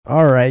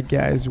All right,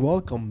 guys,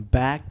 welcome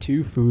back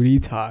to Foodie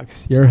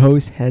Talks. Your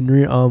host,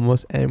 Henry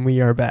Almost, and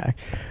we are back.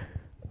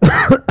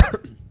 I'm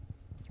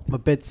a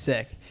bit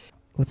sick.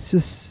 Let's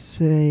just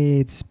say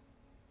it's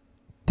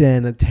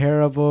been a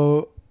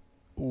terrible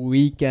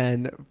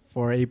weekend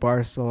for a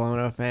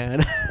Barcelona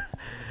fan.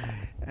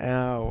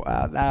 Oh,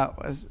 wow, that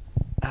was...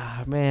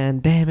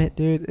 man, damn it,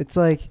 dude. It's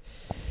like...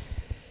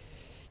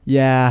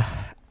 Yeah,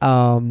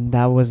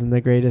 that wasn't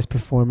the greatest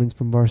performance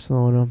from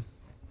Barcelona.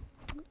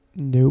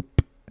 Nope.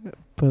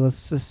 But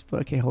let's just...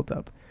 Okay, hold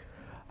up.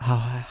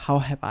 How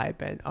have I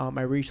been?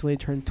 I recently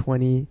turned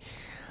 20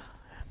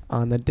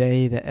 on the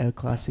day that El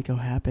Clásico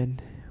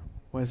happened.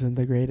 Wasn't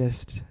the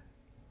greatest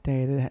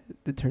day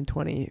to turn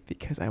 20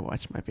 because I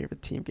watched my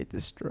favorite team get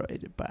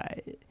destroyed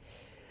by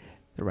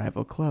the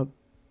rival club.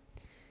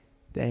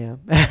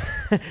 Damn.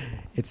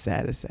 It's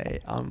sad to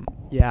say.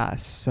 Yeah,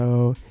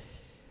 so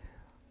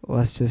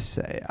let's just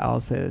say,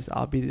 I'll say this.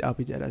 I'll be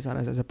dead as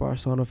honest. As a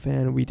Barcelona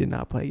fan, we did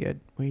not play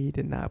good.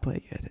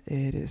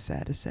 It is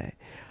sad to say.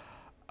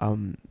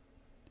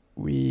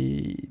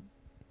 We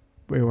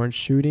weren't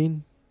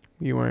shooting.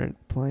 We weren't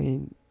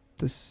playing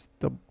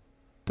the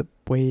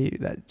way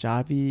that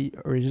Xavi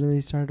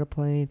originally started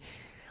playing.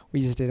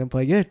 We just didn't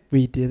play good.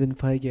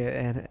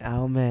 And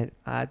I'll admit,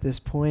 at this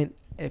point,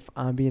 if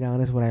I'm being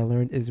honest, what I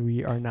learned is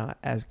we are not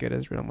as good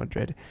as Real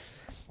Madrid.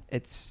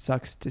 It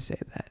sucks to say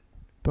that,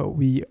 but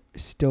we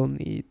still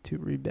need to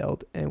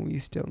rebuild, and we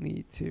still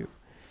need to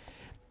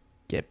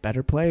get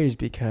better players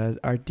because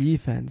our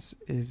defense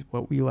is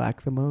what we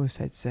lack the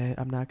most, I'd say.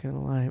 I'm not going to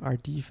lie. Our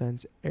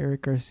defense,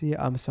 Eric Garcia,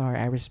 I'm sorry.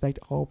 I respect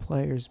all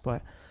players,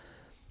 but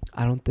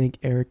I don't think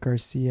Eric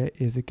Garcia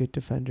is a good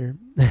defender.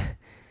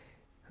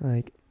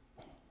 No,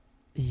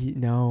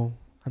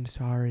 I'm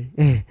sorry.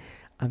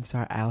 I'm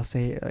sorry. I'll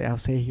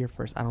say here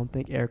first. I don't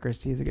think Eric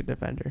Garcia is a good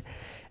defender,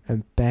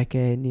 and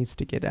Mbappe needs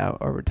to get out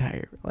or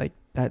retire. Like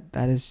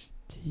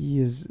he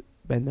has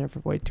been there for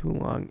way too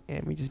long,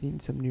 and we just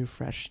need some new,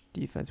 fresh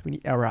defense. We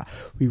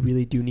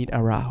really do need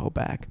Araujo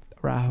back.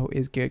 Araujo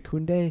is good.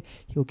 Koundé,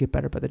 he'll get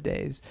better by the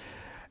days,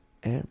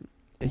 and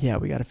yeah,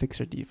 we got to fix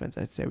our defense.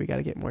 I'd say we got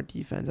to get more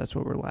defense. That's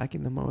what we're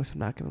lacking the most. I'm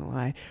not gonna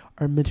lie.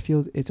 Our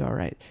midfield is all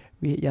right.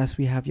 We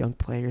have young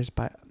players,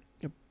 but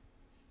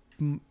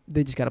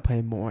they just got to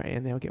play more,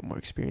 and they'll get more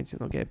experience, and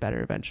they'll get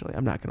better eventually.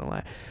 I'm not going to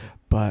lie.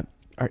 But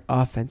our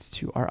offense,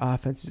 too. Our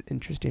offense is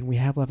interesting. We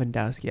have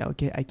Lewandowski. I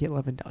get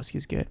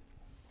Lewandowski's good.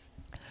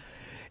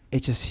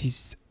 It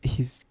just,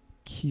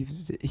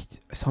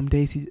 some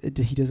days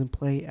he doesn't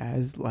play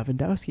as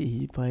Lewandowski.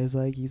 He plays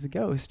like he's a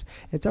ghost.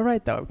 It's all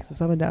right, though, because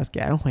it's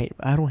Lewandowski. I don't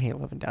hate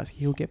Lewandowski.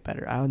 He'll get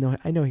better. I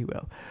know he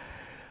will.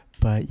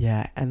 But,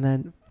 yeah. And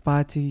then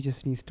Fati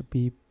just needs to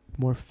be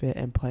more fit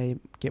and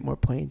get more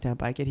playing time.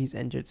 But I get he's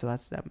injured, so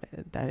that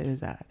is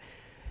that.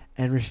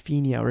 And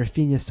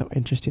Rafinha is so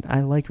interesting.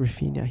 I like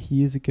Rafinha.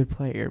 He is a good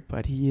player,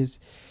 but we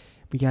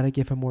got to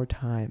give him more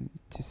time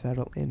to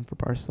settle in for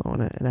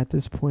Barcelona. And at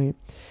this point,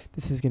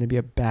 this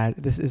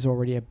is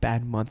already a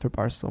bad month for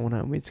Barcelona,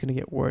 and it's going to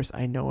get worse.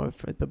 I know it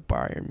for the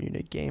Bayern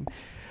Munich game,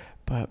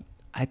 but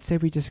I'd say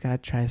we just gotta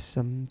try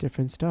some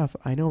different stuff.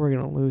 I know we're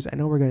gonna lose. I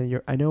know we're gonna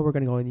go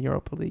in the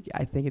Europa League.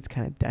 I think it's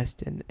kind of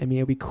destined. I mean,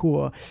 it'll be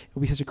cool.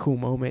 It'll be such a cool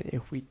moment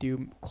if we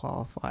do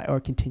qualify or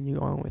continue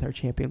on with our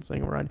Champions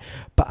League run.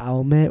 But I'll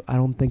admit, I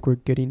don't think we're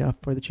good enough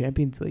for the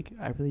Champions League.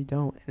 I really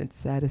don't, and it's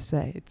sad to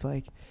say. It's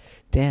like,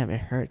 damn,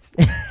 it hurts.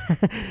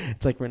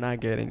 It's like we're not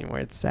good anymore.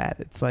 It's sad.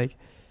 It's like,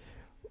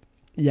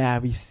 yeah,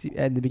 we see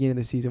at the beginning of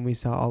the season we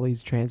saw all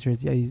these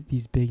transfers,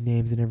 these big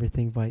names and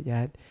everything, but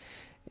yet.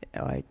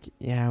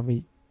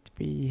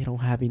 We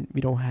don't have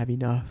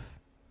enough.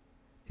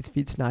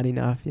 It's not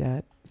enough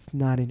yet. It's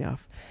not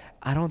enough.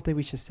 I don't think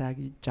we should sack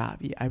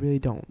Xavi. I really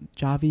don't.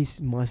 Xavi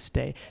must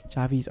stay.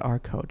 Xavi's our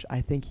coach.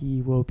 I think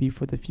he will be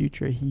for the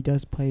future. He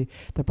does play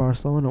the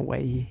Barcelona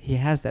way. He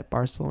has that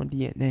Barcelona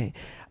DNA.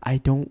 I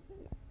don't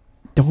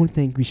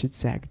think we should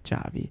sack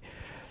Xavi.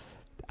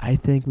 I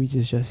think we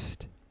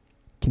just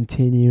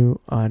continue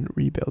on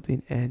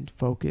rebuilding and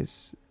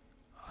focus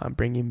on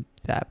bringing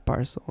that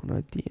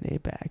Barcelona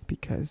DNA back,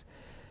 because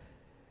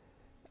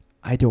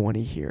I don't want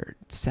to hear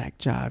sack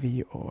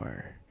Xavi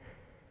or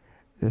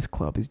this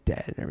club is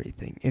dead and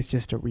everything. It's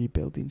just a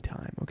rebuilding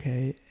time,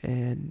 okay?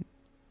 And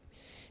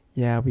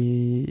yeah,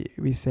 we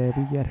say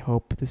we get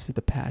hope. This is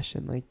the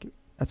passion. Like,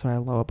 that's what I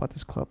love about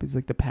this club. It's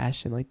like the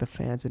passion, like the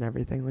fans and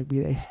everything. Like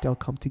they still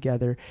come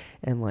together,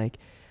 and like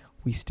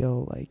we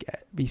still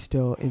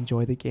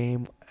enjoy the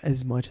game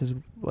as much as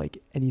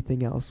like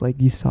anything else. Like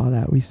we saw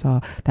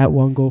that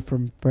one goal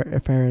from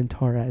Ferran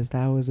Torres.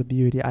 That was a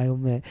beauty. I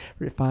admit,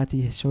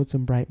 Fati showed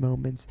some bright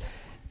moments,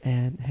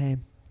 and hey,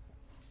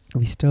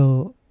 I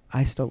still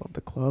love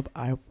the club.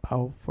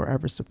 I'll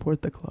forever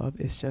support the club.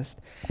 It's just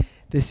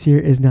this year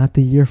is not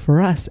the year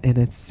for us, and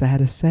it's sad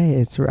to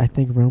say. I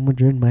think Real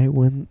Madrid might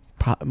win.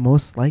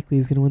 Most likely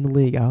is going to win the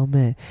league. I'll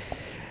admit,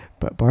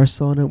 but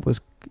Barcelona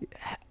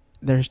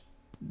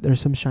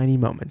there's some shiny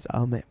moments.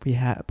 I'll admit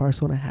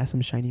Barcelona has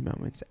some shiny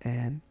moments,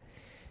 and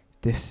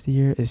this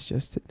year is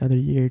just another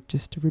year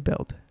just to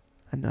rebuild.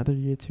 another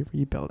year to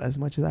rebuild. As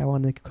much as I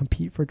want to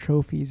compete for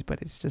trophies,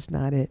 but it's just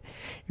not it.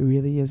 It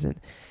really isn't.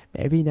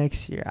 Maybe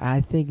next year.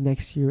 I think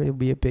next year it'll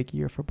be a big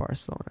year for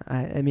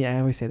Barcelona. I mean, I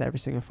always say that every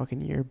single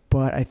fucking year,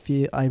 but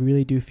I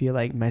really do feel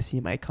like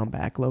Messi might come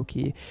back low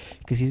key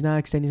because he's not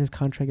extending his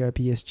contract at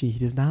PSG. He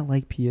does not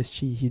like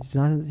PSG.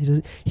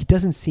 He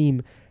doesn't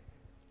seem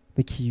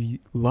like he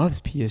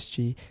loves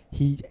PSG.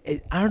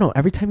 I don't know.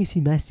 Every time you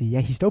see Messi, yeah,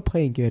 he's still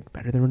playing good,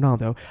 better than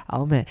Ronaldo,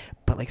 I'll admit.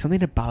 But like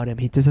something about him,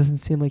 he just doesn't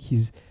seem like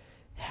he's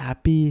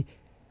happy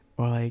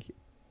or like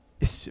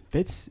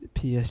fits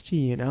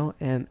PSG, you know.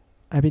 And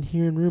I've been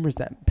hearing rumors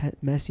that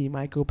Messi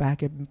might go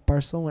back at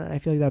Barcelona. And I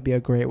feel like that'd be a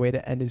great way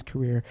to end his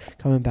career,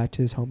 coming back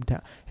to his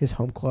hometown, his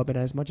home club. And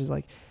as much as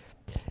like,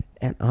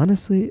 and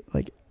honestly,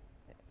 like,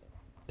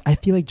 I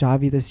feel like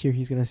Xavi this year,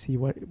 he's going to see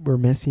what we're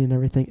missing and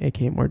everything,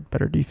 aka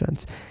better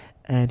defense.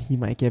 And he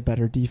might get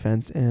better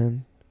defense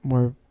and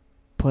more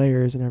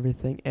players and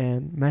everything.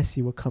 And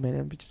Messi will come in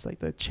and be just like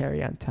the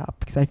cherry on top.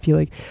 Because I feel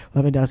like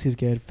Lewandowski is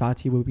good.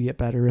 Fati will get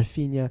better.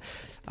 Rafinha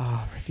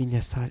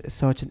is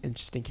such an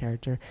interesting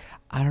character.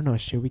 I don't know.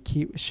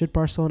 Should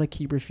Barcelona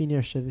keep Rafinha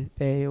or should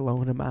they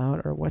loan him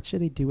out? Or what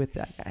should they do with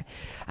that guy?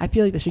 I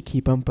feel like they should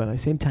keep him. But at the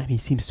same time, he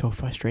seems so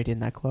frustrated in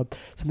that club.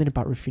 Something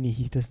about Rafinha,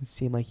 he doesn't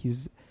seem like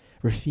he's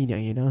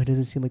Rafinha, you know? He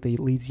doesn't seem like the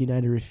Leeds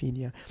United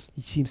Rafinha.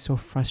 He seems so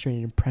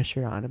frustrated and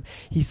pressure on him.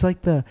 He's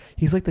like the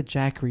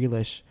Jack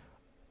Grealish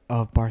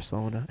of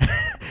Barcelona.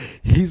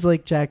 He's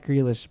like Jack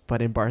Grealish,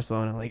 but in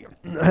Barcelona. Like,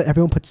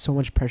 everyone puts so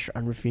much pressure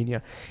on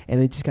Rafinha,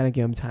 and they just gotta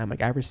give him time.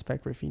 Like, I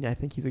respect Rafinha. I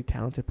think he's a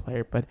talented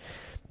player, but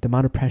the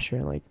amount of pressure,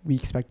 and like, we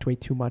expect way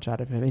too much out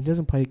of him. And he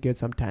doesn't play good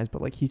sometimes,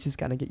 but like, he's just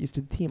gotta get used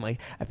to the team.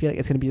 Like, I feel like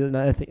it's gonna be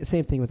another thing.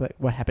 Same thing with like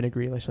what happened to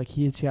Grealish. Like,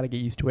 he's gotta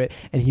get used to it,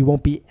 and he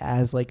won't be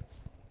as like.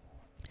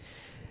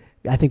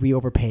 I think we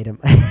overpaid him.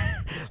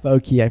 Low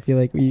key, I feel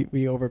like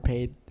we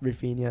overpaid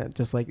Rafinha,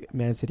 just like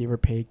Man City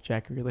overpaid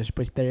Jack Grealish,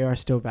 but they are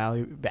still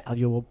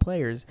valuable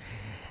players.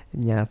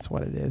 And yeah, that's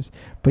what it is.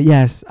 But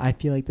yes, I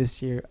feel like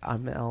this year,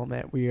 I'm an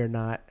element. We're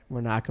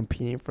not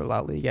competing for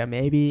La Liga.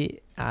 Maybe,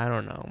 I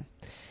don't know.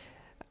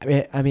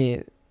 I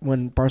mean,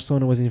 when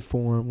Barcelona was in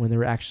form, when they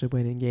were actually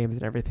winning games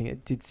and everything,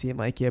 it did seem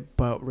like it.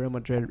 But Real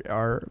Madrid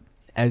are,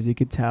 as you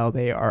could tell,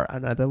 they are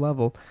another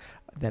level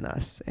than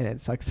us, and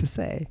it sucks to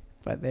say.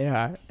 But they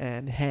are,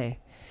 and hey,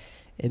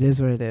 it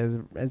is what it is.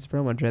 It's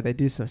Real Madrid. They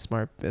do some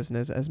smart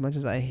business. As much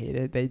as I hate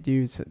it, they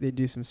do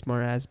some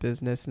smart ass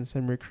business and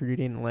some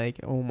recruiting. Like,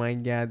 oh my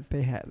God,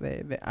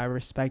 I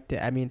respect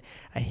it. I mean,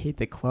 I hate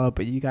the club,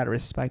 but you gotta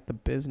respect the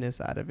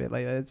business out of it.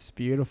 Like, it's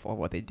beautiful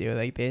what they do.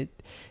 Like, they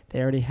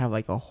already have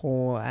like a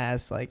whole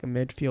ass like a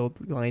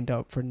midfield lined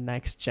up for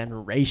next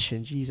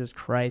generation. Jesus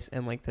Christ,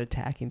 and like they're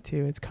attacking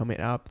too. It's coming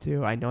up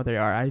too. I know they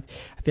are. I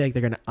feel like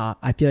they're gonna.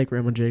 I feel like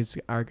Real Madrid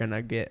are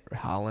gonna get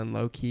Haaland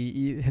low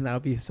key, and that'll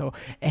be so.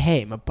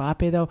 Hey,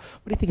 Mbappe though,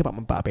 what do you think about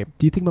Mbappe?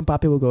 Do you think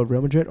Mbappe will go to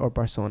Real Madrid or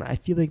Barcelona? I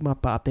feel like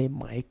Mbappe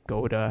might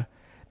go to.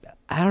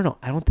 I don't know.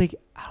 I don't think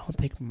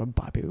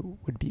Mbappe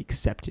would be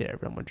accepted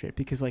at Real Madrid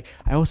because like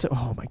I also.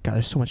 Oh my God,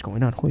 there's so much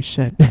going on. Holy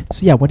shit.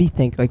 So yeah, what do you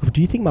think? Like,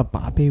 do you think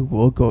Mbappe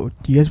will go?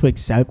 Do you guys would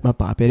accept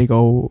Mbappe to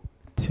go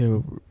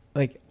to?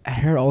 Like, I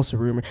heard also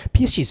rumor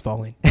PSG's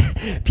falling.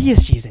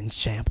 PSG's in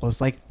shambles.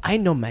 Like, I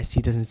know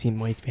Messi doesn't seem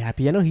way to be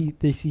happy. I know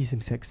they see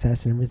some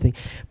success and everything,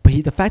 but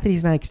the fact that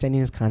he's not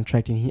extending his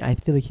contract, and I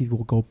feel like he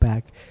will go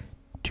back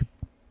to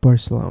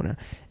Barcelona.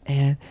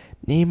 And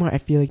Neymar, I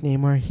feel like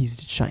Neymar,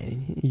 he's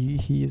shining.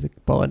 He is a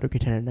Ballon d'Or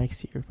contender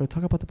next year. We'll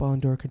talk about the Ballon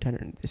d'Or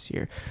contender this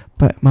year.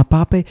 But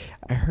Mbappe,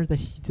 I heard that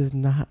he does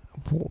not.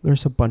 Well,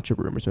 there's a bunch of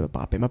rumors with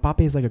Mbappe.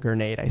 Mbappe is like a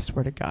grenade. I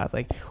swear to God.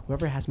 Like,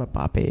 whoever has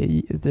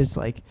Mbappe, there's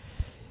like.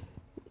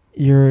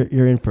 You're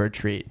in for a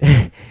treat.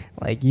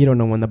 Like, you don't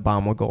know when the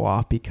bomb will go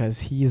off because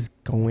he's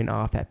going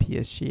off at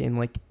PSG, and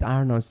like, I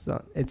don't know,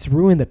 it's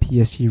ruined the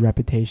PSG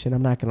reputation.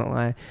 I'm not gonna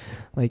lie.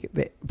 Like,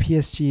 the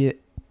PSG,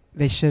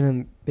 they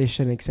shouldn't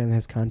extend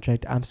his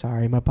contract. I'm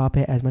sorry,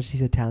 Mbappe, as much as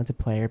he's a talented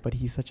player, but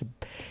he's such a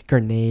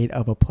grenade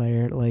of a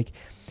player. Like,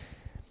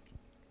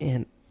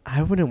 and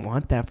I wouldn't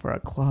want that for a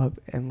club.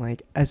 And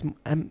like, I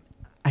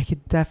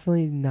can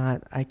definitely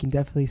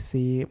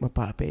see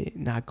Mbappe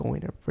not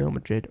going to Real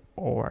Madrid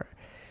or.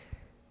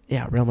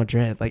 Yeah, Real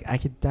Madrid. Like, I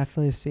could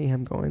definitely see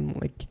him going,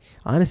 like,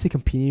 honestly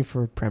competing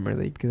for Premier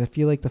League because I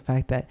feel like the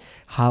fact that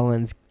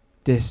Haaland's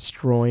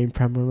destroying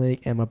Premier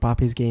League and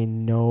Mbappe's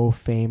getting no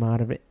fame out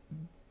of it,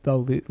 the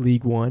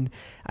League One,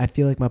 I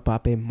feel like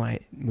Mbappe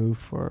might move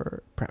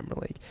for Premier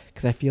League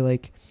because I feel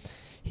like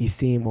he's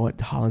seeing what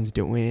Haaland's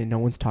doing and no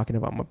one's talking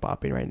about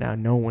Mbappe right now.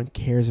 No one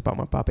cares about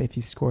Mbappe if he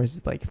scores,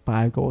 like,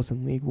 5 goals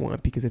in League One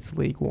because it's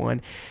League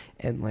One.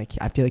 And, like,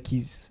 I feel like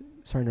he's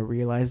starting to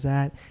realize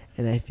that,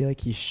 and I feel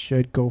like he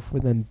should go for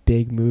the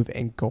big move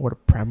and go to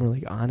Premier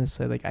League.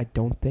 Honestly, like, I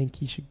don't think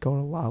he should go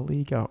to La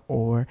Liga,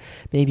 or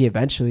maybe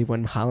eventually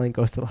when Haaland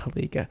goes to La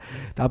Liga,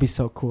 that'll be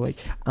so cool. Like,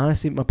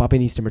 honestly, Mbappe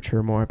needs to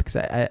mature more because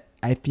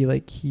I feel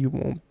like he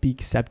won't be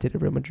accepted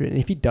at Real Madrid, and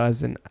if he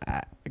does, then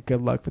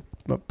good luck with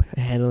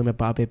handling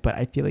Mbappe, but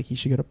I feel like he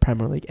should go to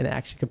Premier League and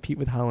actually compete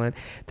with Haaland.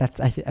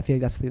 I feel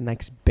like that's the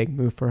next big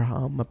move for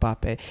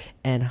Mbappe.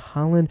 And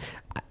Haaland,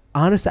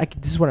 honestly,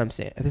 this is what I'm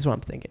saying. This is what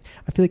I'm thinking.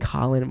 I feel like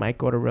Haaland might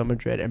go to Real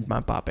Madrid and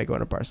Mbappe go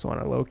to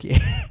Barcelona,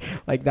 low-key.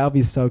 Like, that would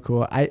be so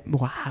cool.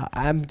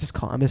 I'm just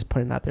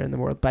putting it out there in the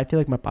world. But I feel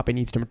like Mbappe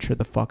needs to mature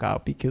the fuck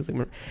out, because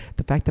like,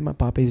 the fact that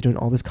Mbappe is doing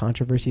all this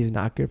controversy is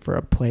not good for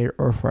a player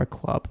or for a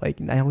club. Like,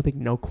 I don't think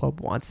no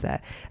club wants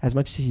that. As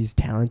much as he's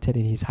talented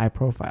and he's high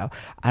profile,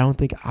 I don't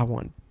think I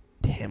want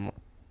him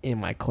in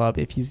my club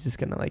if he's just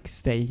gonna like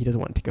say he doesn't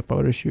want to take a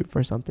photo shoot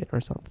for something or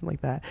something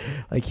like that.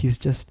 Like, he's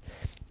just...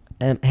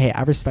 And hey,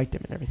 I respect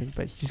him and everything,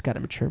 but he just got to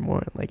mature more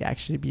and like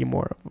actually be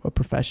more of a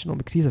professional,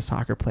 because he's a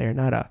soccer player,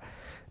 like,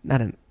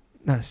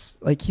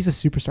 he's a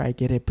superstar. I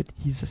get it, but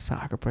he's a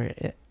soccer player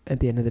at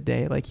the end of the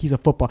day. Like, he's a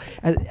football.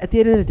 At the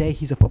end of the day,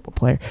 he's a football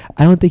player.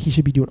 I don't think he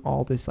should be doing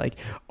all this like,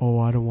 oh,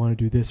 I don't want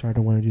to do this or I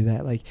don't want to do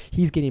that. Like,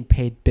 he's getting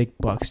paid big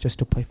bucks just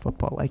to play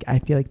football. Like, I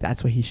feel like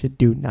that's what he should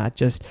do, not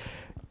just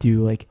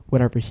do like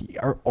whatever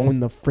or own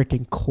the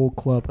freaking cool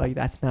club. Like,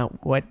 that's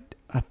not what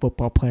a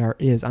football player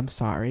is. I'm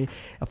sorry.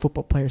 A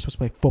football player is supposed to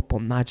play football,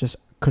 not just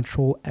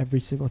control every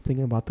single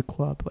thing about the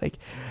club. Like,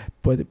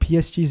 what the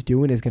PSG's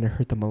doing is going to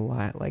hurt them a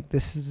lot. Like,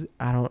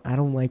 I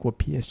don't like what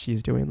PSG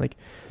is doing. Like,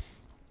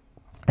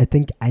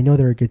 I know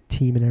they're a good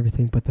team and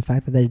everything, but the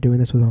fact that they're doing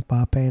this with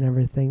Mbappe and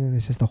everything, and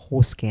it's just a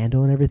whole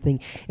scandal and everything,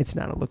 it's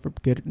not a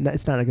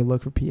good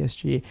look for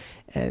PSG.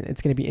 And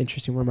it's going to be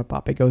interesting where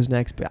Mbappe goes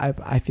next. But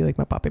I feel like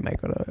Mbappe might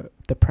go to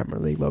the Premier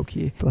League low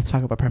key. But let's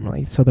talk about Premier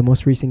League. So the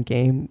most recent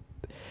game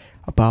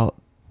about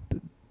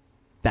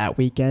that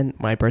weekend,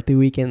 my birthday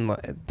weekend,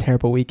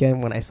 terrible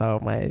weekend when I saw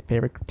my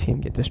favorite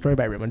team get destroyed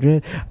by Real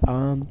Madrid.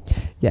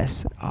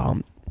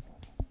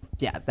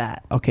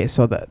 Okay,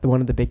 so the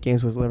one of the big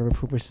games was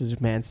Liverpool versus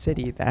Man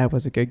City. That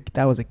was a good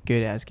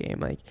ass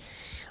game. Like,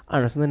 I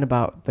don't know, something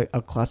about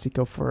El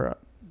Clásico for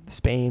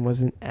Spain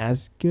wasn't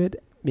as good,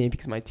 maybe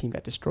because my team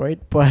got destroyed.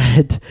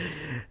 But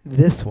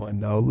this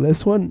one,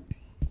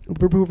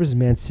 Liverpool versus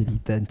Man City,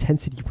 the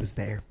intensity was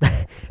there.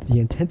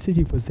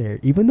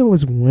 Even though it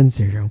was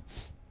 1-0.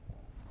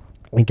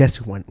 And guess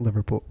who won?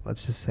 Liverpool.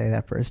 Let's just say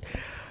that first.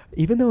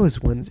 Even though it was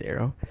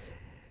 1-0,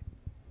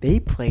 they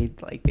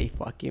played like they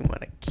fucking want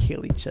to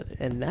kill each other.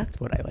 And that's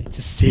what I like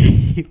to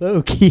see,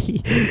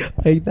 low-key.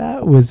 Like,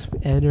 that was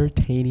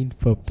entertaining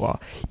football.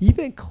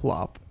 Even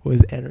Klopp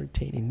was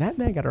entertaining. That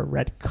man got a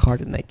red card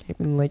in that game.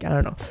 And, like, I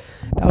don't know.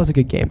 That was a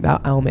good game.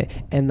 That element.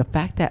 And the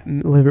fact that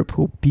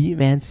Liverpool beat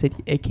Man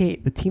City, a.k.a.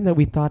 the team that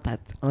we thought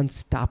that's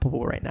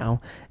unstoppable right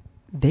now,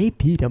 they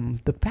beat them.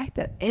 The fact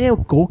that a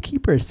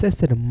goalkeeper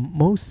assisted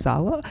Mo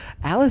Salah,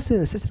 Alisson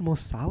assisted Mo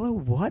Salah,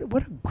 what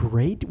a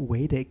great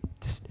way to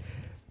just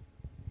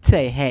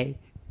say, hey,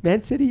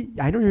 Man City,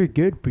 I know you're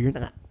good, but you're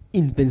not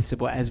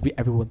invincible as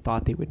everyone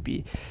thought they would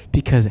be,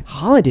 because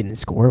Haaland didn't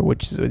score,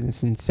 which is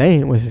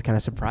insane, which is kind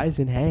of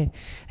surprising. Hey,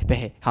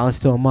 Haaland's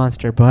still a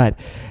monster, but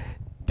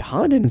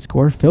Haaland didn't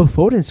score. Phil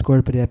Foden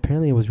scored, but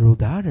apparently it was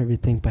ruled out and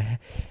everything. But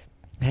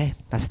hey,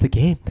 that's the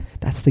game.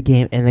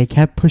 And they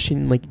kept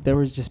pushing. Like, there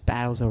was just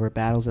battles over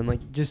battles, and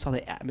like, you just saw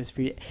the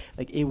atmosphere.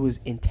 Like, it was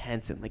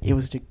intense, and like, it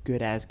was such a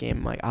good ass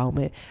game. Like, I'll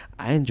admit,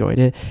 I enjoyed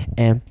it,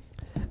 and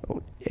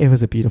it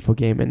was a beautiful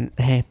game. And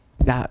hey,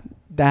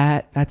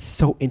 that's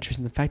so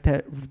interesting. The fact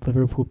that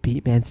Liverpool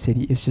beat Man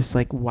City is just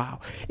like, wow.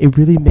 It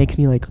really makes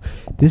me like,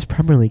 this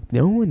Premier League,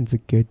 no one's a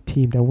good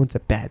team, no one's a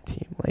bad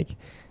team. Like,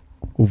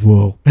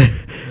 whoa.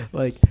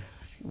 Like,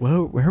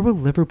 well, where will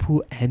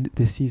Liverpool end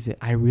this season?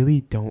 I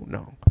really don't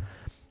know.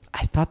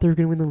 I thought they were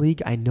going to win the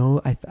league. I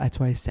know that's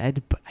what I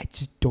said, but I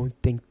just don't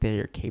think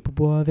they're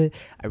capable of it.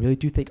 I really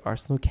do think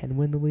Arsenal can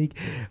win the league.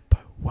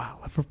 But wow,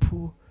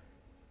 Liverpool,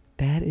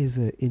 that is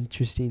an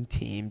interesting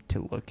team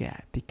to look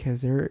at,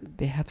 because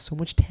they have so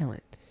much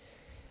talent.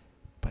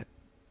 But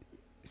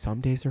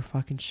some days they're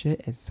fucking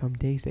shit, and some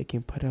days they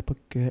can put up a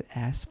good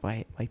ass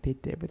fight like they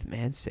did with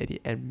Man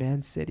City. And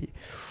Man City,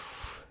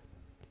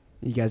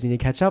 you guys need to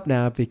catch up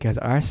now, because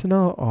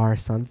Arsenal are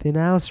something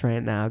else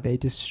right now. They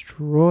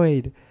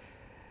destroyed.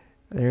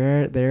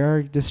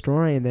 They're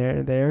destroying.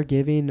 They're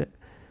giving.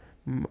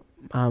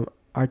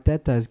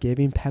 Arteta is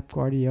giving Pep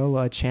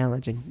Guardiola a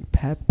challenge, and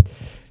Pep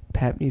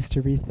needs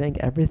to rethink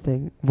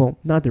everything. Well,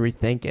 not to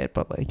rethink it,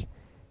 but like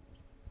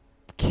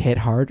hit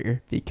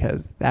harder,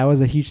 because that was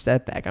a huge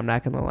setback. I'm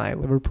not gonna lie.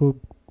 Liverpool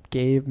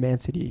gave Man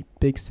City a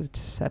big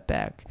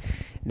setback.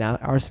 Now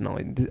Arsenal,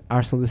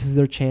 this is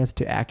their chance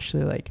to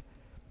actually like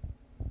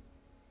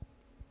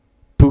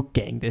boot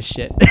gang this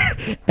shit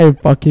and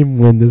fucking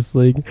win this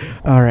league.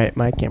 All right,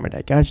 my camera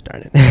died. Gosh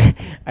darn it.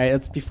 All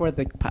right, before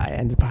the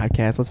end of the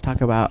podcast, let's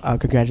talk about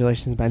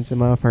congratulations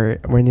Benzema for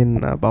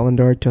winning Ballon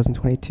d'Or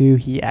 2022.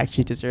 He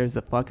actually deserves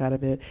the fuck out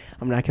of it.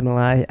 I'm not gonna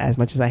lie, as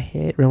much as I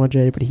hate Real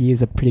Madrid, but he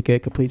is a pretty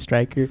good complete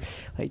striker.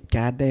 Like,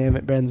 goddamn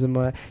it,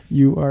 Benzema,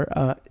 you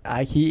are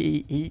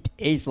he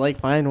aged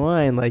like fine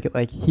wine.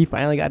 Like he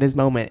finally got his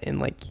moment, and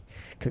like,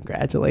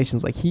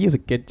 congratulations. Like, he is a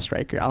good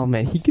striker. Oh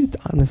man, he could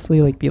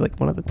honestly like be like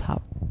one of the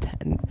top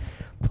 10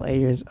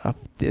 players of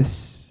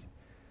this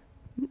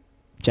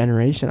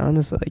generation.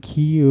 Honestly, like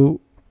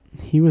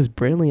he was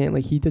brilliant.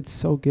 Like he did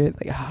so good.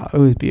 Like it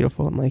was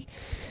beautiful, and like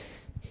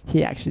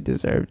he actually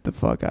deserved the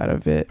fuck out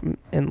of it.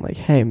 And like,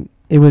 hey,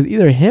 it was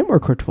either him or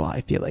Courtois.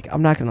 I feel like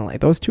I'm not gonna lie,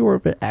 those two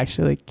were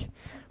actually like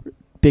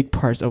big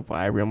parts of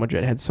why Real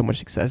Madrid had so much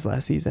success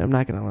last season. I'm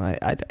not gonna lie.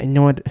 I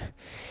know it.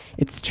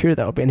 It's true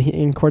though.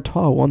 And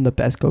Courtois won the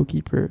best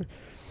goalkeeper,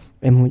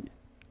 and like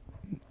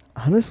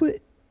honestly,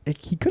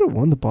 he could have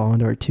won the Ballon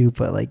d'Or too.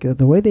 But like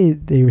the way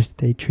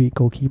they treat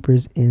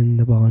goalkeepers in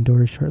the Ballon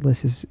d'Or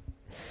shortlist is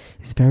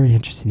very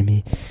interesting to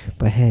me.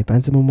 But hey,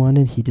 Benzema won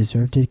it. He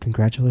deserved it.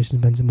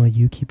 Congratulations, Benzema.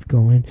 You keep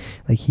going.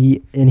 Like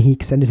he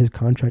extended his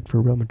contract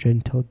for Real Madrid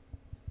until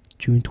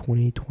June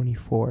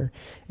 2024,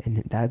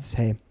 and that's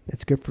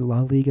good for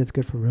La Liga. It's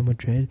good for Real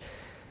Madrid.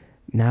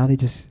 Now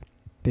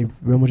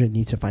Real Madrid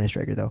needs to find a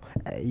striker though.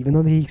 Even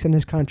though he extended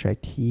his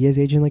contract, he is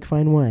aging like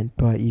fine wine.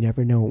 But you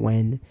never know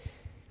when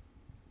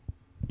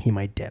he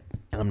might dip.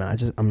 And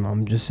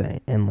I'm just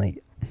saying. And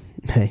like,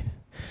 hey,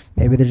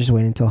 maybe they're just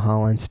waiting until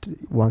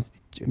Haaland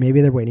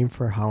maybe they're waiting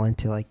for Haaland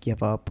to like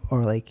give up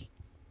or like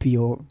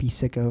be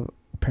sick of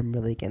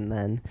Premier League, and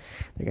then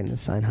they're going to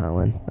sign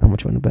Haaland. How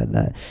much you want to bet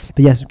that?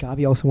 But yes,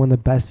 Gavi also won the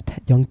best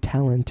young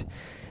talent.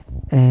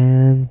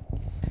 And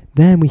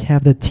then we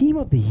have the team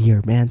of the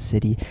year, Man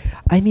City.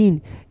 I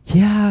mean,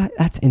 yeah,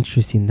 that's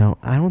interesting though.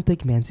 I don't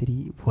think Man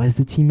City was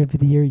the team of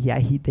the year. Yeah,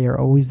 they're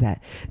always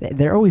that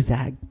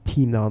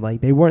team though.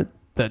 Like they weren't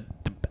the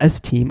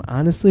best team.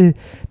 Honestly,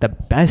 the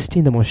best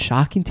team, the most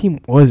shocking team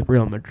was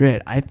Real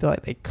Madrid. I feel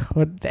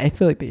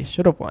like they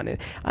should have won it.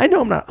 I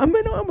know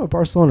I'm a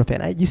Barcelona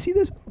fan. You see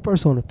this? I'm a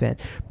Barcelona fan.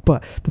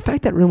 But the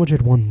fact that Real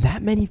Madrid won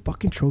that many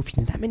fucking trophies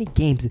in that many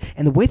games,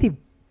 and the way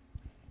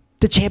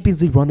the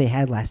Champions League run they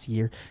had last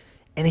year,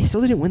 and they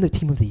still didn't win the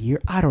team of the year,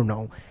 I don't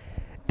know.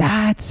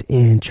 That's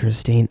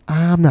interesting.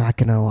 I'm not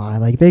gonna lie.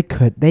 Like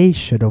they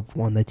should have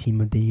won the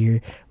team of the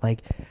year.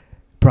 Like,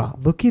 bro,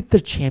 look at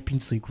the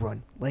Champions League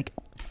run. Like,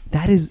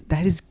 that is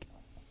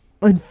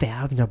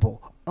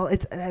unfathomable.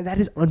 That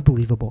is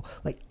unbelievable.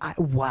 Like,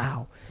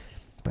 wow.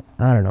 But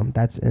I don't know.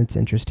 It's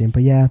interesting.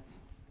 But yeah.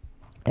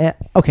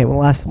 Okay. Well,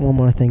 one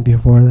more thing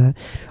before that.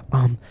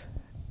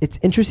 It's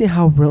interesting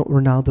how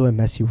Ronaldo and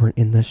Messi weren't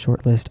in the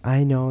short list.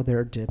 I know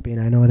they're dipping.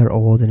 I know they're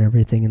old and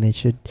everything, and they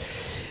should.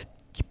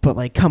 But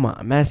like, come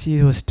on,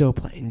 Messi was still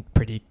playing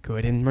pretty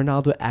good, and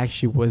Ronaldo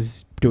actually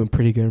was doing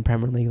pretty good in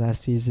Premier League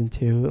last season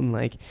too, and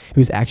like he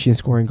was actually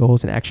scoring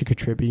goals and actually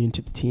contributing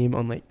to the team.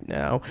 Unlike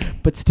now,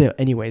 but still,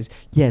 anyways,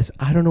 yes,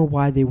 I don't know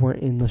why they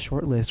weren't in the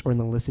short list or in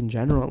the list in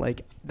general.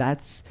 Like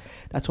that's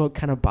what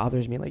kind of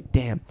bothers me. Like,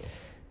 damn.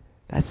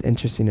 That's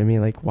interesting to me.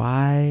 Like,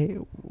 why?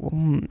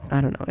 I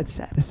don't know. It's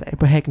sad to say.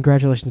 But hey,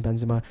 congratulations,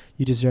 Benzema.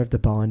 You deserve the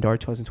Ballon d'Or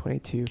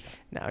 2022.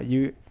 Now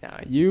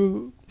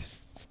you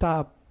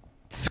stop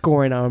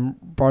scoring on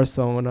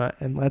Barcelona,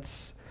 and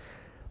let's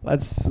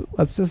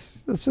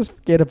just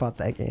forget about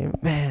that game.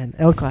 Man,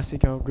 El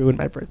Clásico ruined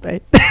my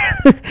birthday.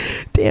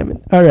 Damn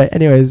it. All right.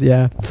 Anyways,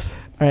 yeah.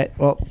 All right.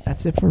 Well,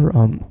 that's it for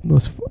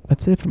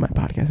that's it for my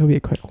podcast. It'll be a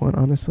quick one,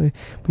 honestly.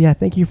 But yeah,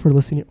 thank you for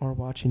listening or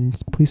watching.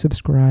 Please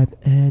subscribe,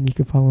 and you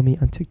can follow me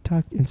on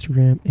TikTok,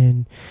 Instagram,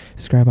 and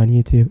subscribe on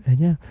YouTube. And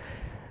yeah,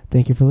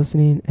 thank you for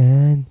listening,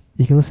 and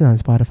you can listen on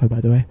Spotify,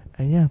 by the way.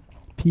 And yeah,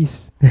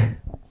 peace.